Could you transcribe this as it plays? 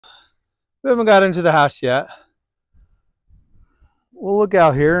We haven't got into the house yet. We'll look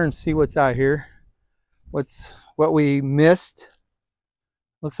out here and see what's out here. What we missed.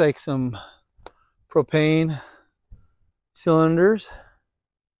 Looks like some propane cylinders.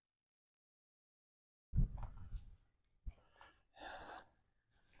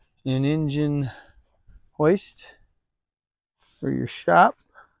 An engine hoist for your shop.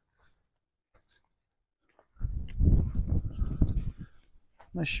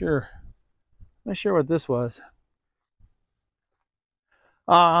 Not sure what this was.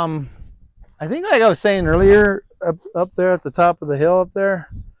 I think, like I was saying earlier, up there at the top of the hill up there,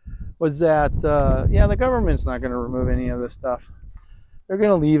 was that yeah, the government's not going to remove any of this stuff. They're going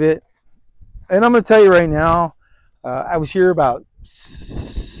to leave it. And I'm going to tell you right now, I was here about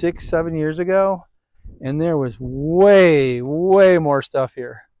 6-7 years ago, and there was way more stuff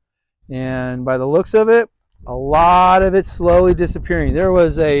here. And by the looks of it, a lot of it slowly disappearing. There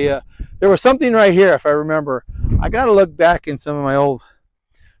was something right here, if I remember. I got to look back in some of my old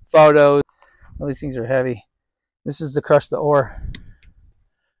photos. Well, these things are heavy. This is to crush the ore.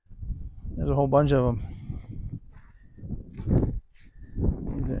 There's a whole bunch of them.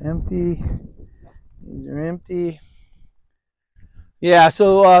 These are empty. These are empty. Yeah,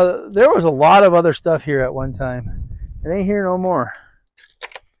 so there was a lot of other stuff here at one time. It ain't here no more.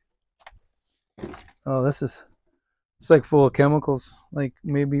 Oh, it's like full of chemicals, like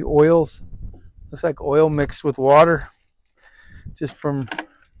maybe oils. Looks like oil mixed with water, just from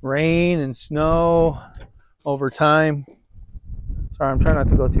rain and snow over time. Sorry, I'm trying not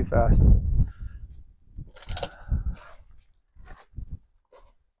to go too fast.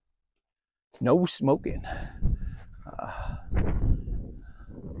 No smoking.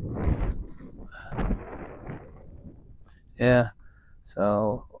 Yeah,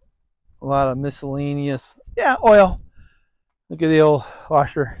 so a lot of miscellaneous, yeah, oil. Look at the old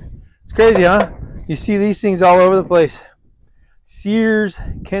washer. It's crazy, huh? You see these things all over the place. Sears,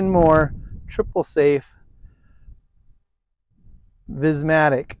 Kenmore, Triple Safe,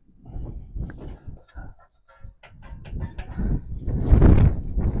 Vismatic.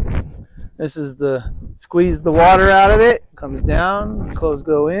 This is the squeeze the water out of it. Comes down, clothes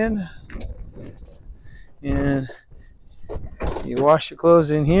go in, and you wash your clothes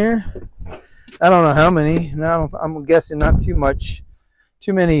in here. I don't know how many. I'm guessing not too much.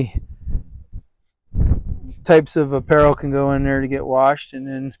 Too many types of apparel can go in there to get washed, and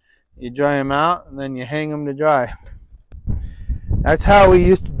then you dry them out, and then you hang them to dry. That's how we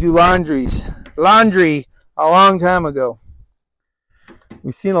used to do laundry a long time ago.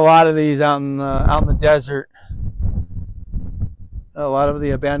 We've seen a lot of these out in the desert. A lot of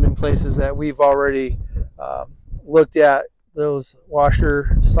the abandoned places that we've already looked at, those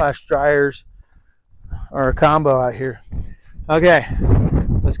washer/dryers are a combo out here. Okay,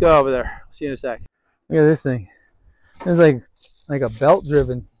 let's go over there. See you in a sec. Look at this thing. It's like a belt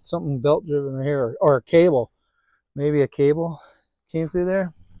driven, something belt driven right here, or a cable. Maybe a cable came through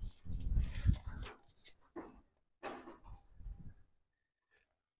there.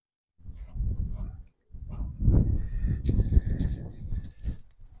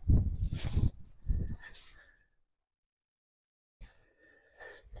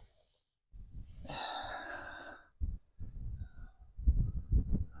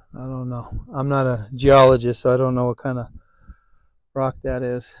 I don't know. I'm not a geologist, so I don't know what kind of rock that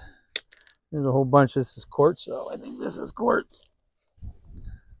is. There's a whole bunch. This is quartz, so I think this is quartz.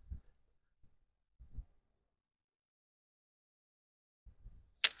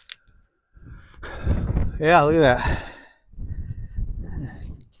 Yeah, look at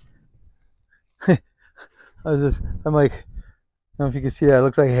that. I'm like, I don't know if you can see that. It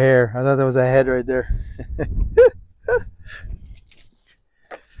looks like hair. I thought that was a head right there.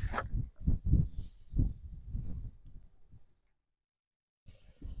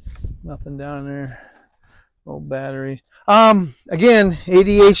 Nothing down there. Old battery. Again,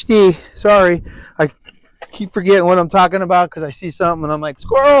 ADHD. Sorry, I keep forgetting what I'm talking about because I see something and I'm like,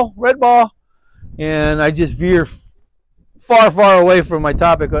 squirrel, red ball, and I just veer far away from my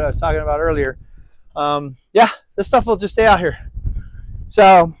topic, what I was talking about earlier. Yeah, this stuff will just stay out here.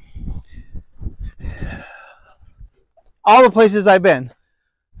 So, all the places I've been,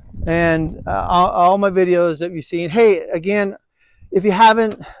 and all my videos that you've seen. Hey, again, if you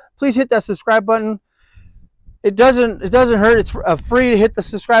haven't, please hit that subscribe button. It doesn't hurt. It's free to hit the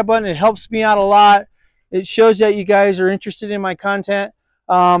subscribe button. It helps me out a lot. It shows that you guys are interested in my content.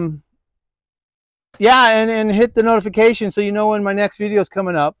 Yeah, and hit the notification so you know when my next video is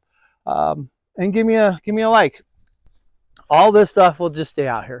coming up. And give me a like. All this stuff will just stay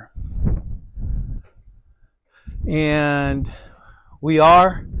out here. And we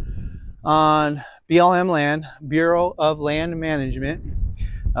are on BLM land, Bureau of Land Management,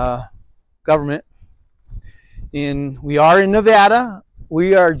 government. We are in Nevada.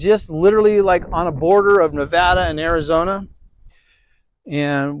 We are just literally like on a border of Nevada and Arizona.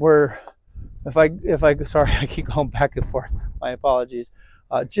 And we're, sorry, I keep going back and forth. My apologies.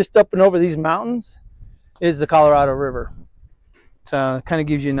 Just up and over these mountains is the Colorado River. So it kind of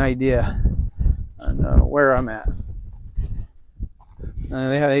gives you an idea on where I'm at.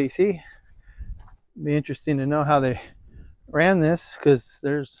 They have AC. Be interesting to know how they ran this, because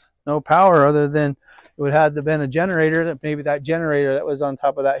there's no power other than it would have to have been a generator. That maybe that generator that was on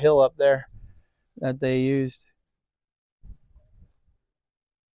top of that hill up there that they used.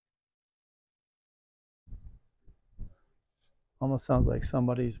 Almost sounds like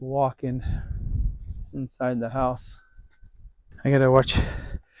somebody's walking inside the house. I gotta watch. You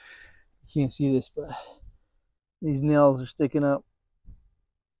can't see this, but these nails are sticking up.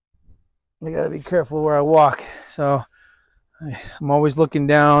 I gotta be careful where I walk. So I'm always looking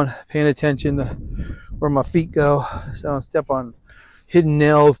down, paying attention to where my feet go, so I don't step on hidden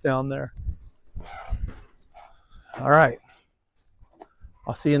nails down there. All right.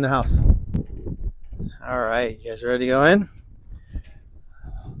 I'll see you in the house. All right. You guys ready to go in?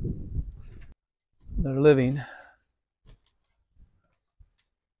 They're living.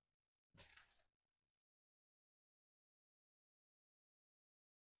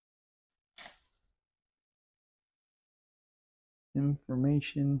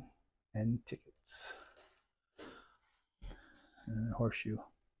 Information and tickets. And horseshoe.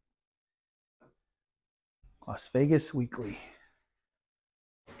 Las Vegas Weekly.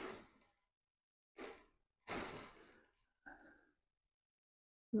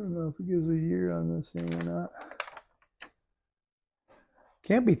 I don't know if it gives a year on this thing or not.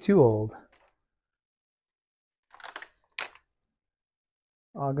 Can't be too old.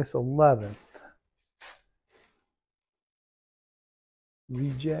 August 11th.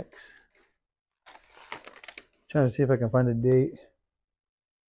 Rejects. Trying to see if I can find a date.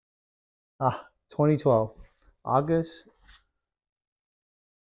 2012. August.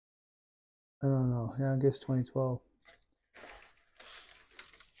 I don't know. Yeah, I guess 2012.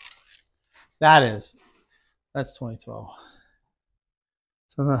 That's 2012.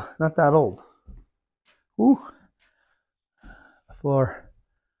 So not that old. Ooh. The floor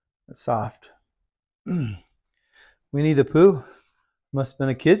is soft. Winnie the Pooh. Must have been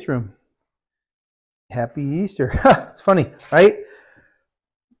a kid's room. Happy Easter. It's funny, right?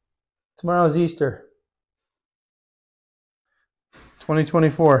 Tomorrow's Easter.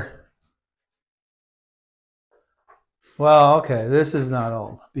 2024. Well, okay, this is not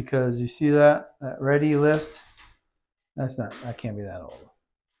old, because you see that ready lift? That can't be that old.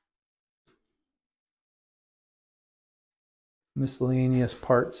 Miscellaneous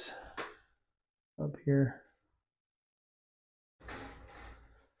parts up here.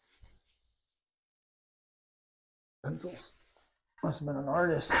 Pencils. Must have been an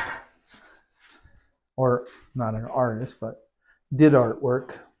artist. Or not an artist, but did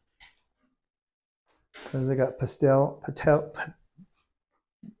artwork. Because they got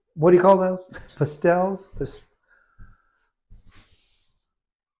what do you call those? Pastels?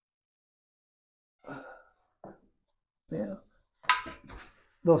 Yeah.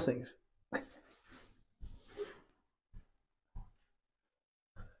 Those things.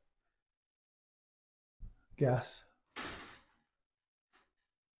 Gas.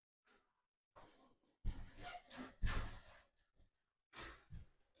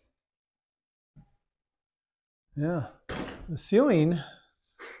 Yeah. The ceiling,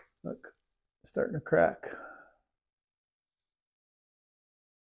 look, starting to crack.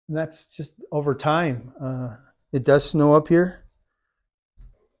 And that's just over time. It does snow up here.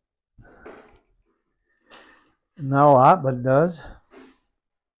 Not a lot, but it does.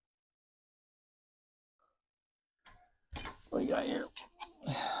 What do you got here?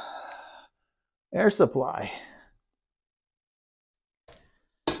 Air supply.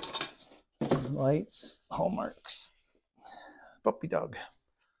 Lights, hallmarks. Puppy dog.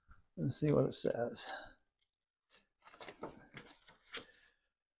 Let's see what it says.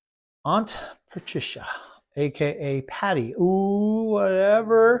 Aunt Patricia, aka Patty. Ooh,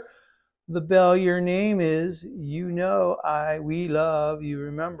 whatever the bell your name is, you know we love you.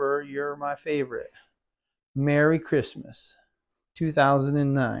 Remember, you're my favorite. Merry Christmas,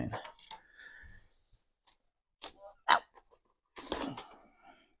 2009.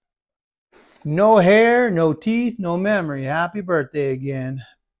 No hair, no teeth, no memory. Happy birthday again,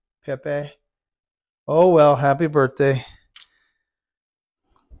 Pepe. Oh well, happy birthday.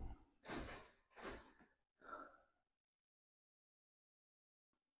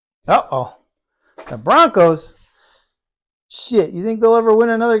 Uh-oh. The Broncos. Shit, you think they'll ever win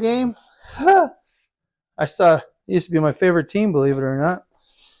another game? I saw it used to be my favorite team, believe it or not.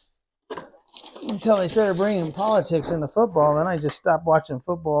 Until they started bringing politics into football, then I just stopped watching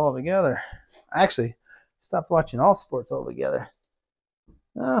football altogether. I actually stopped watching all sports altogether.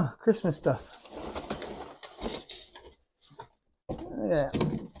 Oh, Christmas stuff. Look at that.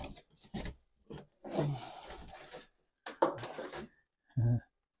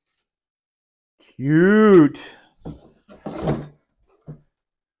 Cute.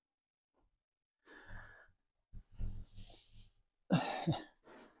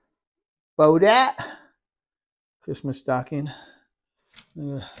 Bodat. Christmas stocking.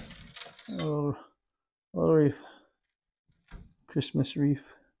 A little reef. Christmas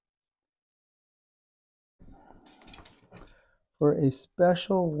wreath. For a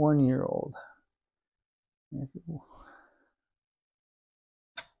special 1-year-old.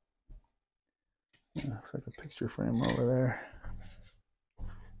 Looks like a picture frame over there.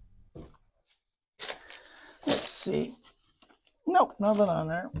 Let's see. Nope, nothing on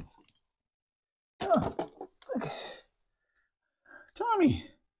there. Oh, look. Tommy.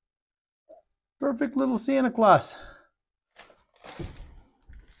 Perfect little Santa Claus.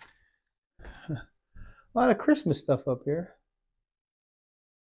 A lot of Christmas stuff up here.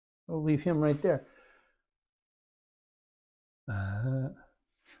 We'll leave him right there.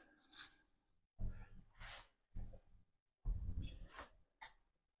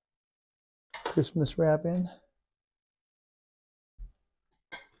 Christmas wrapping.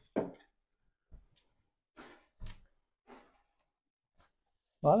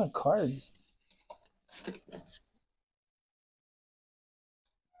 A lot of cards.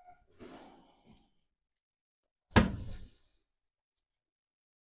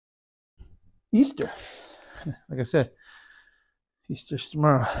 Easter. Like I said, Easter's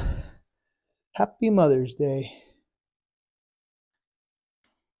tomorrow. Happy Mother's Day.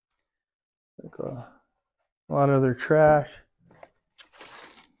 Like a lot of other trash.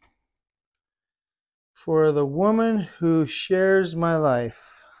 For the woman who shares my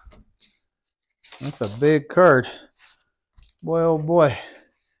life. That's a big card. Boy, oh boy.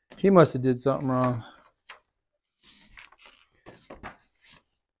 He must have did something wrong.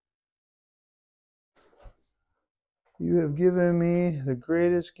 You have given me the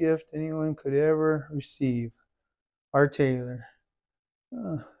greatest gift anyone could ever receive. R. Taylor.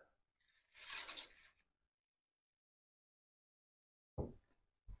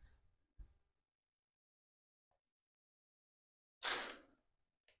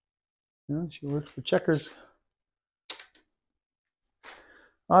 Yeah, she works for Checkers.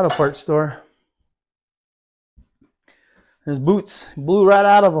 Auto parts store. There's boots. Blew right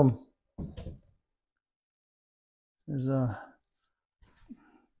out of them. There's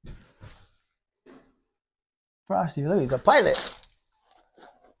Frosty. Look, he's a pilot.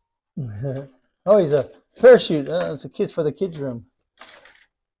 Oh, he's a parachute. It's a kids for the kids room.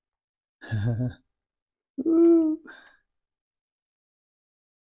 Ooh.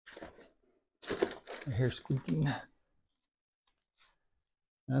 I hear squeaking.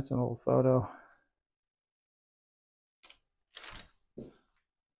 That's an old photo.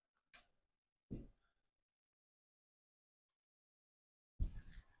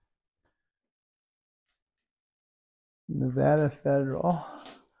 Nevada Federal.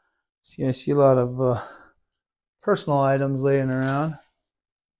 See, I see a lot of personal items laying around.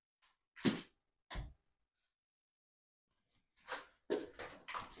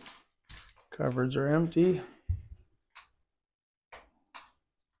 Cupboards are empty.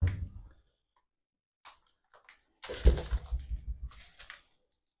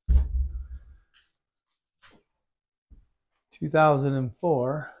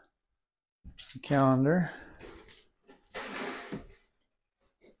 (2004) calendar.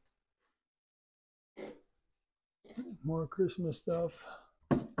 More Christmas stuff.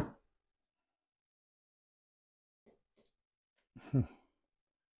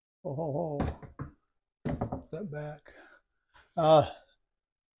 Oh, that back.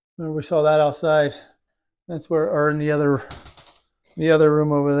 Remember we saw that outside. That's where, or in the other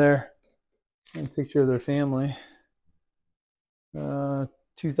room over there. A picture of their family.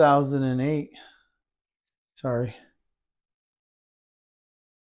 2008. Sorry.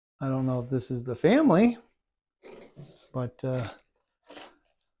 I don't know if this is the family, but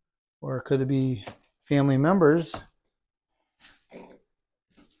or could it be family members?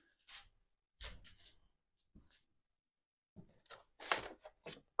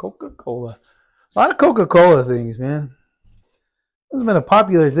 Coca-Cola. A lot of Coca-Cola things, man. This has been a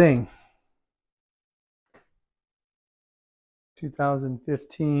popular thing.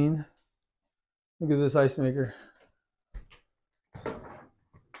 2015. Look at this ice maker.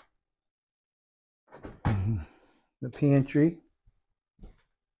 The pantry.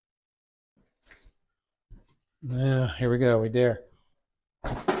 Yeah, here we go. We dare.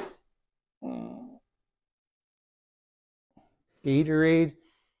 Gatorade.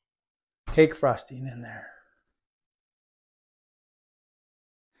 Cake frosting in there.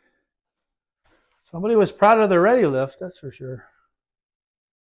 Somebody was proud of their Ready Lift, that's for sure.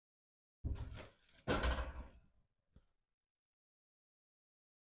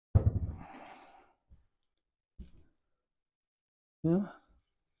 Yeah.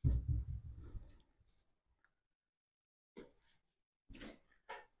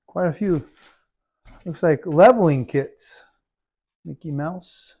 Quite a few. Looks like leveling kits. Mickey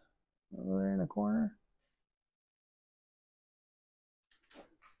Mouse over there in the corner.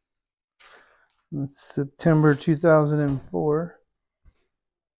 That's September 2004.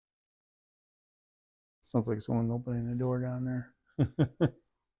 Sounds like someone opening the door down there.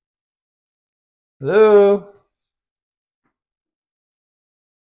 Hello?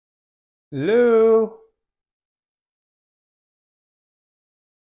 Hello?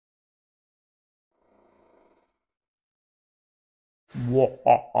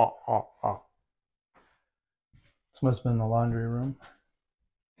 This must have been the laundry room.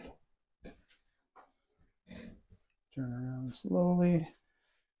 Turn around slowly.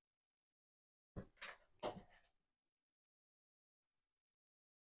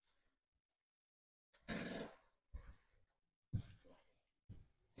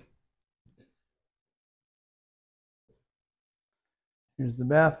 Here's the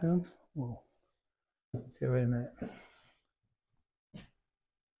bathroom. Whoa. Okay, wait a minute.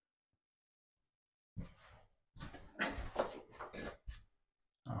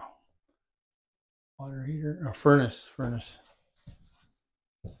 Oh. Water heater. Oh, furnace.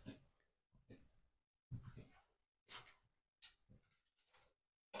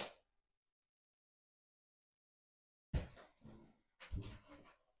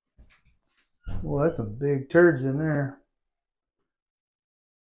 Well, that's some big turds in there.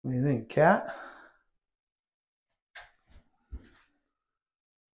 What do you think, cat?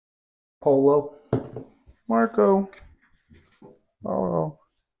 Polo. Marco. Polo.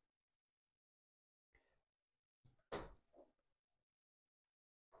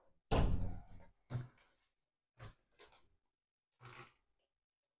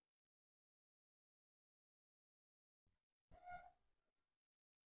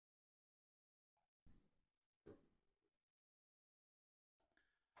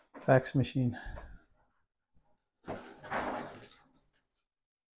 Fax machine. You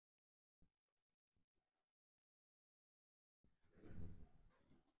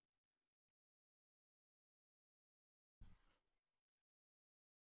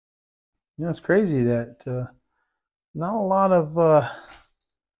know, it's crazy that not a lot of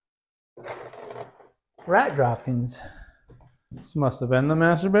rat droppings. This must have been the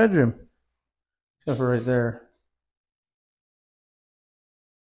master bedroom. Except for right there.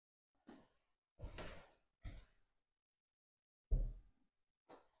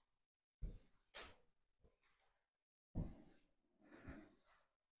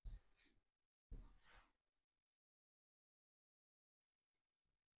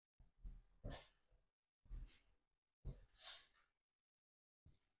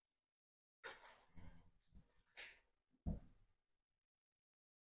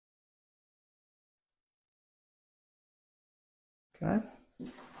 Okay.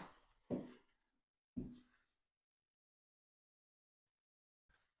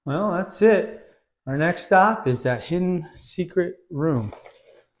 Well, that's it. Our next stop is that hidden secret room.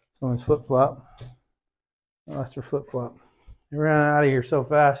 Someone's flip-flop. Oh, that's her flip-flop. They ran out of here so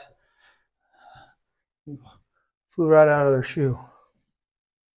fast. Flew right out of their shoe.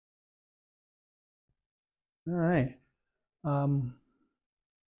 All right.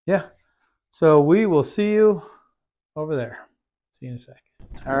 Yeah. So we will see you over there. See you in a sec.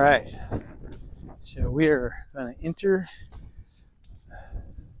 All right. So we are going to enter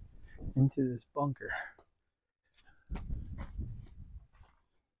into this bunker.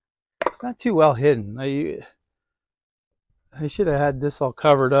 It's not too well hidden. I should have had this all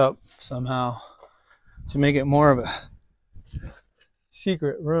covered up somehow to make it more of a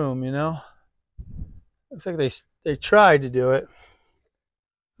secret room, you know? Looks like they tried to do it.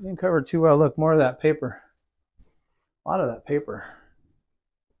 Didn't cover it too well. Look, more of that paper. A lot of that paper.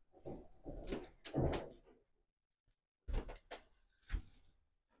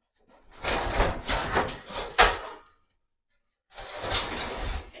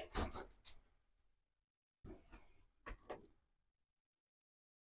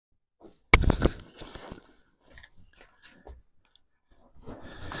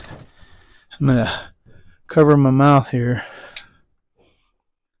 I'm gonna cover my mouth here.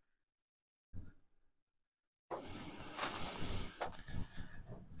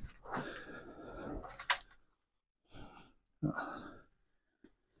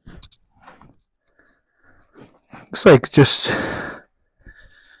 Looks like just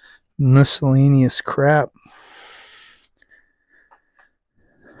miscellaneous crap.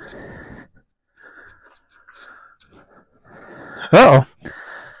 Uh-oh.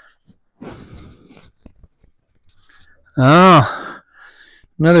 Oh,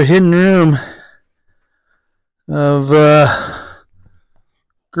 another hidden room of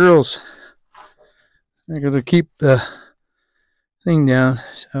girls. I gotta keep the thing down.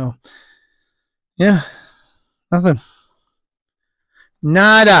 So, yeah, nothing.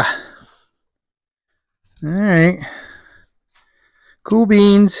 Nada. All right. Cool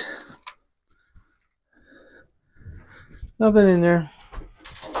beans. Nothing in there.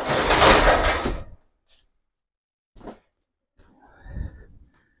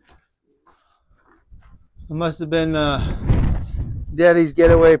 It must have been Daddy's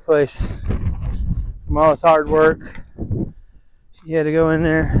getaway place from all his hard work. He had to go in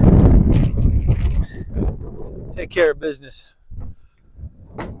there, take care of business.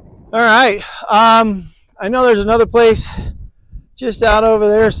 All right. I know there's another place just out over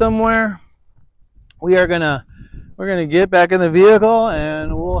there somewhere. We're gonna get back in the vehicle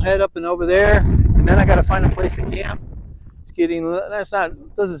and we'll head up and over there. And then I gotta find a place to camp. It's getting,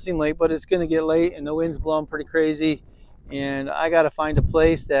 doesn't seem late, but it's gonna get late and the wind's blowing pretty crazy. And I gotta find a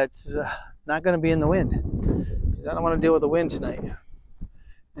place that's not gonna be in the wind because I don't want to deal with the wind tonight.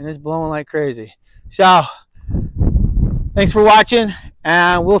 And it's blowing like crazy. So, thanks for watching,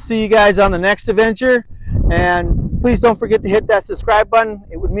 and we'll see you guys on the next adventure. And please don't forget to hit that subscribe button.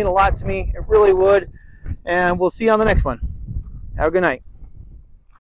 It would mean a lot to me. It really would. And we'll see you on the next one. Have a good night.